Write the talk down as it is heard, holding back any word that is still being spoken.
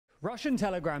Russian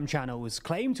Telegram channels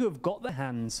claim to have got their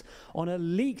hands on a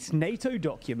leaked NATO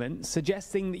document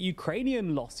suggesting that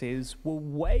Ukrainian losses were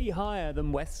way higher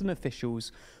than Western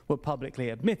officials were publicly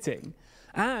admitting,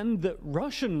 and that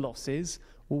Russian losses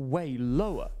were way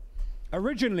lower.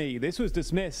 Originally, this was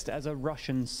dismissed as a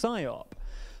Russian psyop,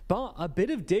 but a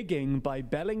bit of digging by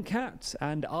Bellingcat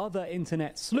and other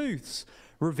internet sleuths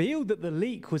revealed that the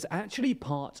leak was actually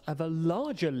part of a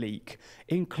larger leak,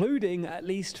 including at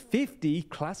least 50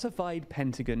 classified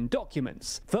Pentagon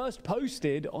documents, first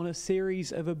posted on a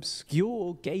series of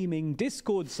obscure gaming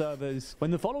Discord servers when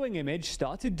the following image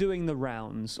started doing the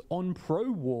rounds on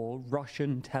pro-war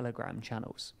Russian Telegram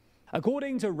channels.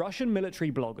 According to Russian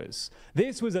military bloggers,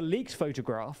 this was a leaked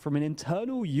photograph from an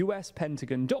internal US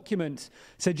Pentagon document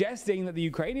suggesting that the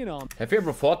Ukrainian army... Have you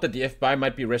ever thought that the FBI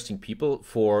might be arresting people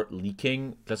for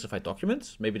leaking classified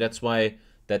documents? Maybe that's why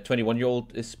that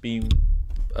 21-year-old is being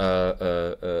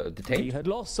detained? He had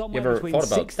lost somewhere between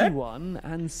 61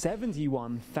 and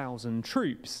 71,000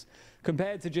 troops,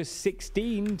 compared to just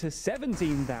 16 to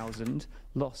 17,000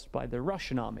 lost by the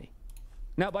Russian army.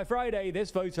 Now, by Friday, this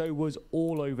photo was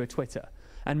all over Twitter,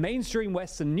 and mainstream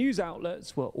Western news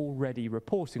outlets were already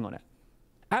reporting on it.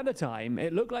 At the time,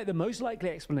 it looked like the most likely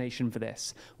explanation for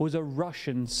this was a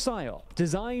Russian psyop,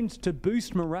 designed to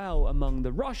boost morale among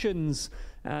the Russians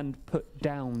and put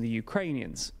down the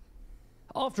Ukrainians.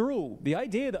 After all, the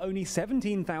idea that only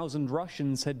 17,000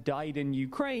 Russians had died in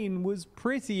Ukraine was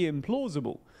pretty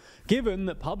implausible, given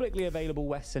that publicly available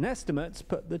Western estimates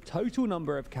put the total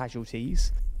number of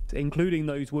casualties, including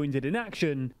those wounded in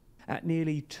action, at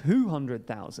nearly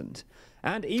 200,000.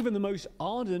 And even the most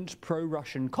ardent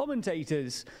pro-Russian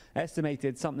commentators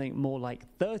estimated something more like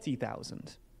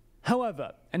 30,000.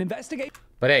 However, an investigation...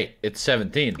 But hey, it's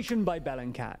 17. ...by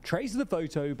Bellingcat traces the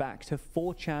photo back to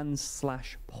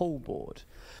 4chan's/pollboard.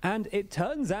 And it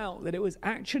turns out that it was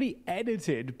actually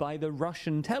edited by the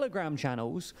Russian Telegram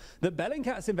channels, that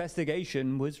Bellingcat's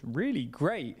investigation was really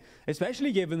great,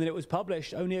 especially given that it was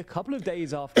published only a couple of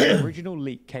days after the original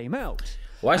leak came out.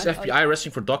 Why is FBI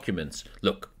arresting for documents?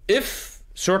 Look, if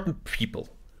certain people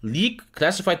leak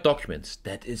classified documents,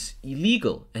 that is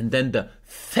illegal. And then the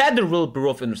Federal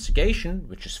Bureau of Investigation,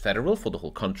 which is federal for the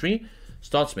whole country,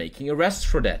 starts making arrests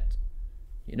for that.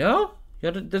 You know?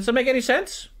 Does that make any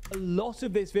sense? A lot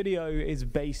of this video is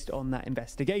based on that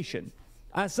investigation.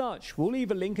 As such, we'll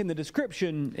leave a link in the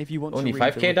description if you want Only to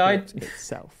read 5K the report died?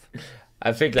 itself.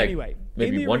 I think like anyway,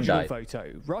 maybe in the one original died.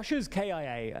 photo, Russia's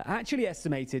KIA are actually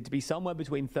estimated to be somewhere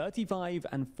between 35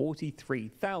 and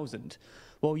 43,000,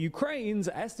 while Ukraine's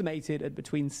are estimated at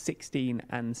between 16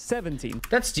 and 17.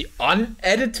 That's the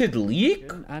unedited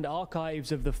leak? And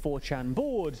archives of the 4chan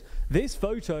board, this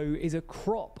photo is a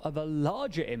crop of a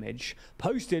larger image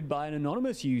posted by an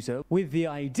anonymous user with the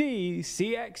ID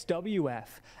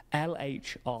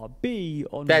CXWF-LHRB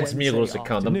on That's Wednesday Miro's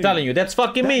account. afternoon. I'm telling you, that's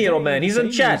fucking Miro, man. He's in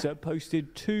The chat. user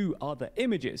posted 2 other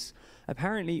images,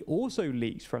 apparently also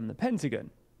leaked from the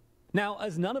Pentagon. Now,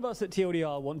 as none of us at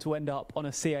TLDR want to end up on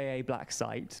a CIA black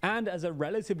site, and as a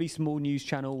relatively small news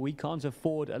channel we can't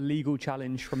afford a legal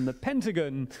challenge from the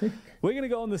Pentagon, we're going to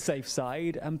go on the safe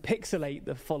side and pixelate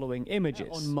the following images.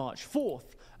 On March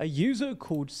 4th, a user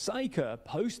called Psyker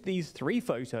posted these 3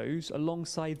 photos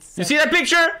alongside... You see that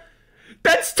picture?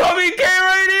 That's TommyKay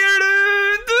right here,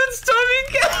 dude! That's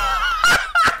TommyKay!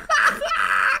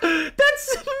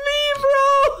 That's me, bro!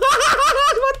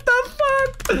 What the fuck?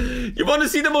 You want to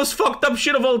see the most fucked up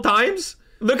shit of all times?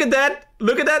 Look at that!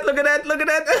 Look at that! Look at that! Look at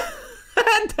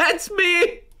that! That's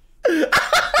me!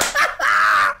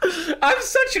 I'm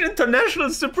such an international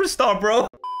superstar, bro.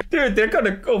 Dude, they're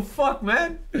gonna go fuck,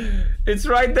 man. It's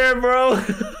right there, bro.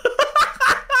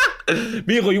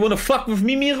 Miro, you wanna fuck with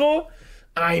me, Miro?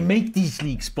 I make these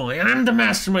leaks, boy. I'm the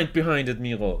mastermind behind it,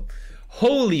 Miro.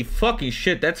 Holy fucking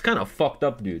shit, that's kind of fucked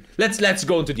up, dude. Let's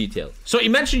go into detail. So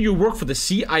imagine you work for the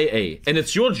CIA, and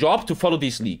it's your job to follow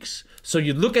these leaks. So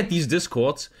you look at these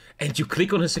discords, and you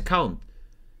click on his account.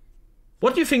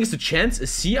 What do you think is the chance a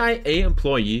CIA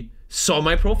employee saw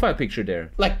my profile picture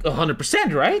there? Like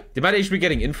 100%, right? They might actually be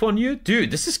getting info on you.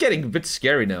 Dude, this is getting a bit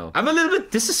scary now. I'm a little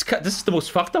bit, this is the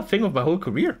most fucked up thing of my whole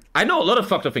career. I know a lot of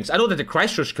fucked up things. I know that the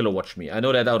Christchurch killer watched me. I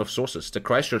know that out of sources. The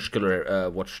Christchurch killer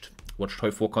watched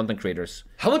HOI4 content creators.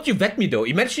 How would you vet me though?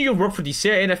 Imagine you work for the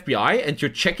CIA and FBI and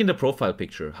you're checking the profile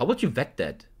picture. How would you vet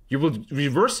that? You will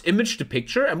reverse image the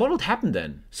picture, and what would happen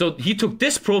then? So he took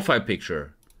this profile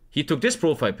picture. He took this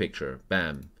profile picture.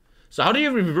 Bam. So how do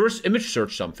you reverse image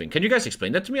search something? Can you guys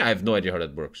explain that to me? I have no idea how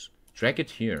that works. Drag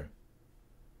it here.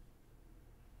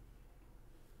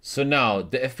 So now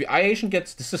the FBI agent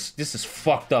gets this is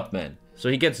fucked up, man. So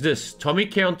he gets this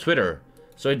TommyKay on Twitter.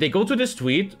 So they go to this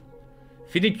tweet.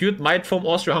 Feeling cute, might from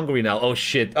Austria-Hungary now. Oh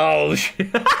shit. Oh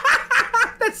shit.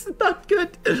 That's not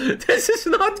good. This is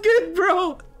not good,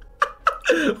 bro.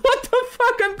 What the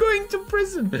fuck? I'm going to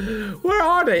prison. Where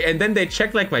are they? And then they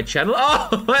check like my channel.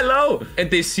 Oh, hello.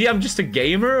 And they see I'm just a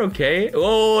gamer, okay?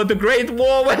 Oh, the Great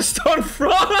War Western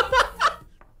Front.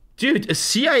 Dude, a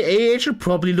CIA agent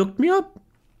probably looked me up.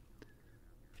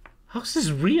 How's this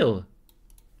real?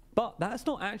 But that's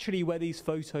not actually where these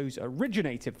photos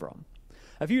originated from.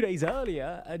 A few days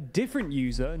earlier, a different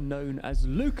user known as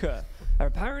Luca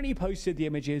apparently posted the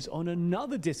images on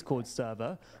another Discord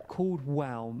server called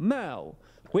WowMao,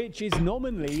 which is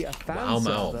nominally a fan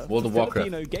server for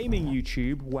Filipino gaming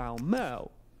YouTube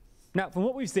WowMao. Now, from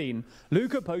what we've seen,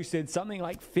 Luca posted something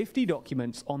like 50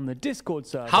 documents on the Discord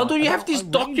server. How do you have these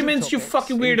documents, you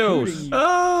fucking weirdos?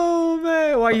 Oh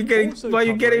man, why are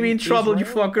you getting me in trouble, you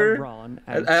fucker?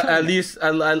 At least,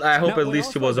 I hope at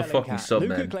least he was a fucking sub,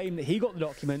 man. Luca claimed that he got the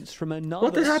documents from another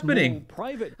What is happening?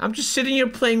 Private. I'm just sitting here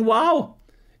playing WoW.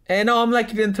 And now I'm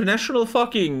like an international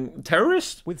fucking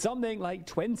terrorist? With something like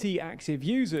 20 active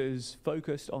users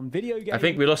focused on video games. I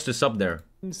think we lost a sub there.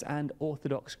 And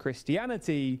Orthodox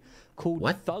Christianity called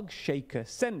Thug Shaker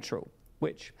Central,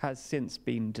 which has since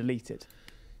been deleted.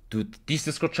 Dude, these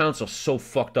Discord channels are so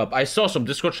fucked up. I saw some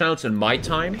Discord channels in my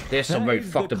time. There's some very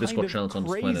fucked up Discord channels on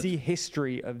this planet. Crazy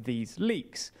history of these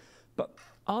leaks. But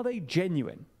are they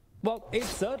genuine? Well, it's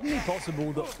certainly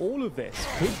possible that all of this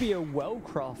could be a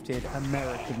well-crafted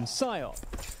American psyop.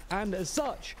 And as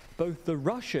such, both the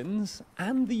Russians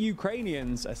and the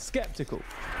Ukrainians are skeptical.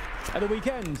 At the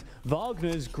weekend,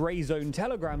 Wagner's Grey Zone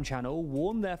Telegram channel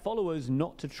warned their followers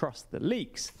not to trust the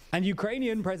leaks. And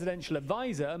Ukrainian presidential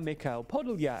advisor Mikhail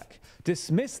Podolyak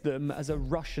dismissed them as a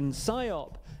Russian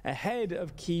psyop ahead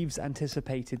of Kyiv's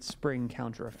anticipated spring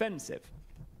counteroffensive.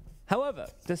 However,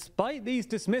 despite these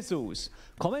dismissals,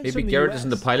 comments from the Garrett US isn't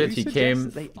the pilot. He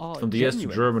came from the US to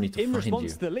Germany to In find response you.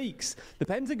 to the leaks, the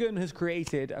Pentagon has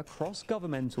created a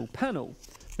cross-governmental panel.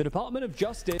 The Department of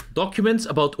Justice... Documents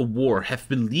about a war have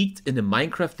been leaked in the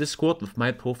Minecraft Discord with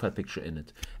my profile picture in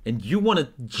it. And you want to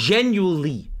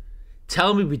genuinely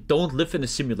tell me we don't live in a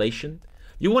simulation?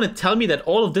 You want to tell me that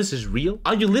all of this is real?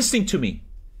 Are you listening to me?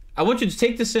 I want you to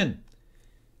take this in.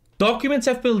 Documents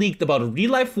have been leaked about a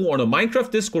real-life war on a Minecraft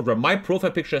Discord where my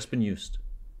profile picture has been used.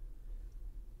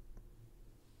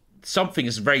 Something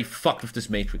is very fucked with this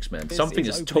Matrix, man. Something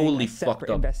is totally fucked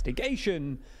up.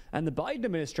 Investigation, and the Biden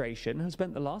administration has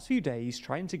spent the last few days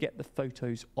trying to get the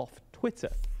photos off Twitter.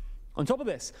 On top of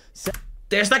this,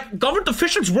 there's like government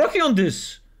officials working on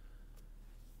this.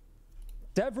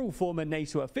 Several former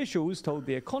NATO officials told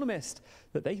The Economist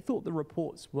that they thought the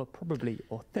reports were probably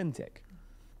authentic.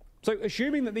 So,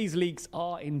 assuming that these leaks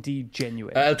are indeed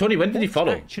genuine... Tony, when did he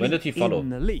follow? When did he follow?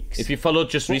 The leaks? If he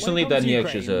followed just recently, then he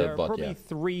actually is a bot, there are probably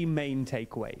three main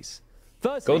takeaways.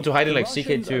 Firstly, going to hiding like Russians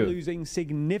CK2. Are losing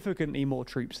significantly more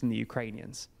troops than the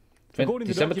Ukrainians.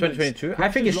 December 2022? I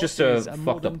think it's just a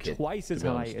fucked up kid. Twice as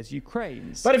high as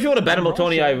Ukraine's. But if you want to ban him,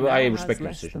 Tony, I respect your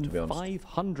decision, to be honest.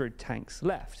 500 tanks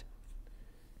left.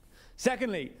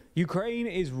 Secondly, Ukraine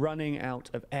is running out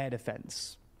of air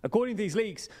defense. According to these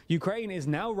leaks, Ukraine is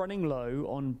now running low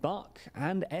on Buk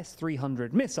and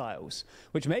S-300 missiles,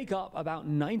 which make up about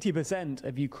 90%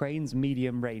 of Ukraine's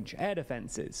medium-range air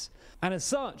defenses. And as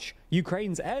such,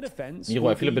 Ukraine's air defense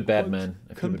I feel a bit bad, man.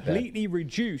 completely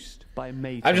reduced by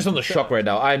May 23rd. I'm just on the shock right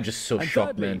now. I'm just so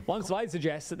shocked, man. One slide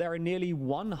suggests that there are nearly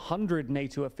 100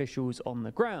 NATO officials on the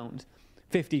ground.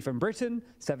 50 from Britain,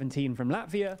 17 from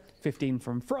Latvia, 15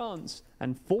 from France,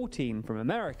 and 14 from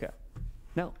America.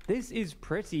 Now, this is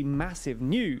pretty massive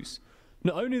news.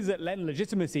 Not only does it lend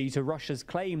legitimacy to Russia's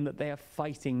claim that they are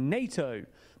fighting NATO,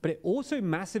 but it also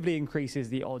massively increases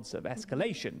the odds of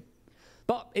escalation.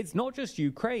 But it's not just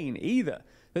Ukraine either.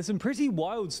 There's some pretty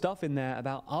wild stuff in there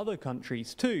about other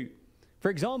countries too. For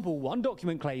example, one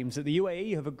document claims that the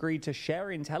UAE have agreed to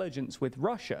share intelligence with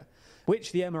Russia,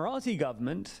 which the Emirati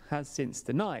government has since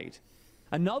denied.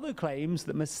 Another claims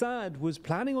that Mossad was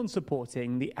planning on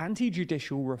supporting the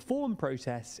anti-judicial reform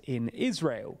protests in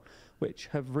Israel, which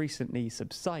have recently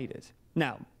subsided.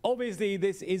 Now, obviously,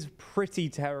 this is pretty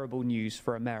terrible news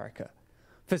for America.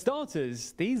 For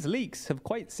starters, these leaks have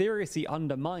quite seriously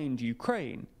undermined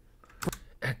Ukraine.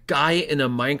 A guy in a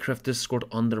Minecraft Discord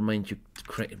undermined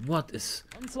Ukraine. What is...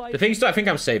 The thing is, I think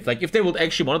I'm safe. Like, if they would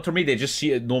actually monitor me, they just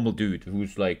see a normal dude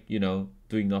who's like, you know,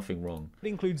 doing nothing wrong. It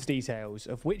includes details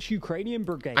of which Ukrainian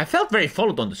brigades... I felt very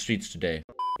followed on the streets today.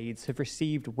 ...have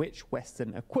received which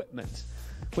Western equipment.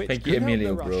 Which Thank you,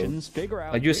 Emilio, bro. Russians figure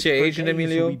out are you a CIA agent,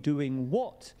 Emilio? will be doing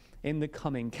what in the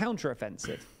coming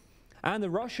counteroffensive. And the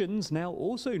Russians now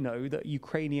also know that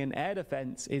Ukrainian air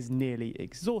defense is nearly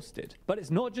exhausted. But it's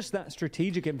not just that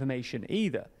strategic information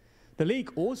either. The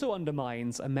leak also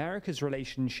undermines America's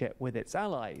relationship with its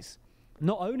allies.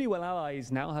 Not only will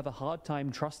allies now have a hard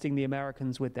time trusting the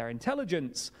Americans with their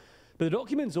intelligence, but the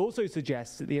documents also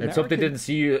suggest that the Americans... Let's hope they didn't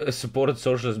see you supported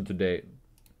socialism today.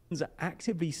 ...are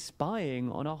actively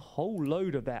spying on a whole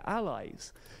load of their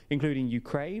allies, including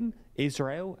Ukraine,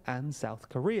 Israel, and South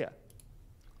Korea.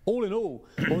 All in all,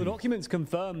 while the documents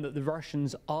confirm that the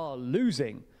Russians are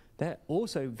losing, they're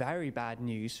also very bad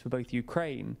news for both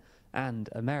Ukraine and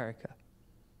America.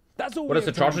 That's all. What is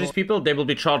the charge of these people? They will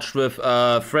be charged with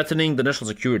threatening the national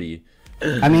security.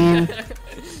 I mean,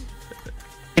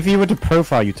 if you were to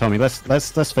profile you, Tommy,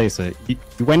 let's face it.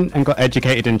 You went and got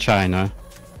educated in China.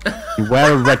 You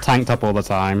wear a red tank top all the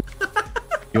time.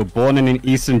 You're born in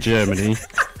Eastern Germany.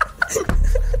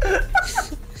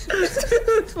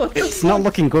 It's not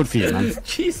looking good for you, man.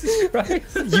 Jesus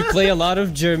Christ. You play a lot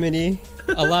of Germany,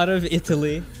 a lot of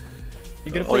Italy.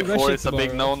 You're gonna play Russia is a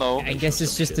big no-no. I guess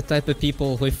it's just the type of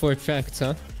people HOI4 attracts,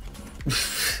 huh?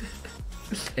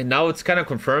 And now it's kind of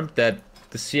confirmed that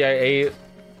the CIA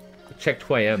checked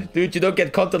who I am. Dude, you don't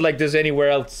get content like this anywhere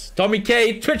else.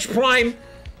 TommyKay, Twitch Prime.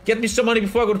 Get me some money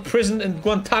before I go to prison in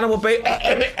Guantanamo Bay.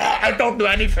 I don't do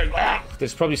anything.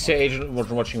 There's probably CIA agent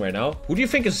watching right now. Who do you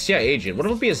think is a CIA agent? What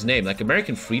would be his name? Like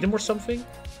American Freedom or something?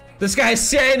 This guy has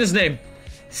CIA in his name.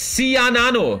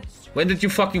 Cianano. When did you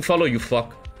fucking follow, you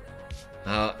fuck?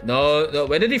 No.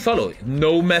 When did he follow?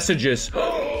 No messages.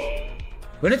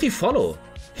 When did he follow?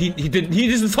 He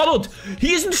isn't followed.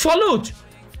 He isn't followed.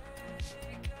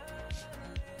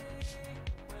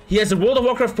 He has a World of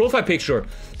Warcraft profile picture.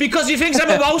 Because he thinks I'm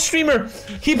a WoW streamer.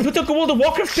 He took a World of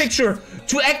Warcraft picture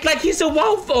to act like he's a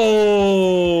WoW.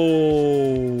 Oh.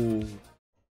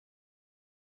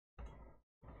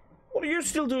 What are you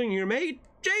still doing here, mate?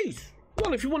 Jeez.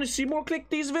 Well, if you want to see more, click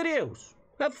these videos.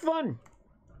 Have fun.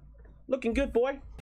 Looking good, boy.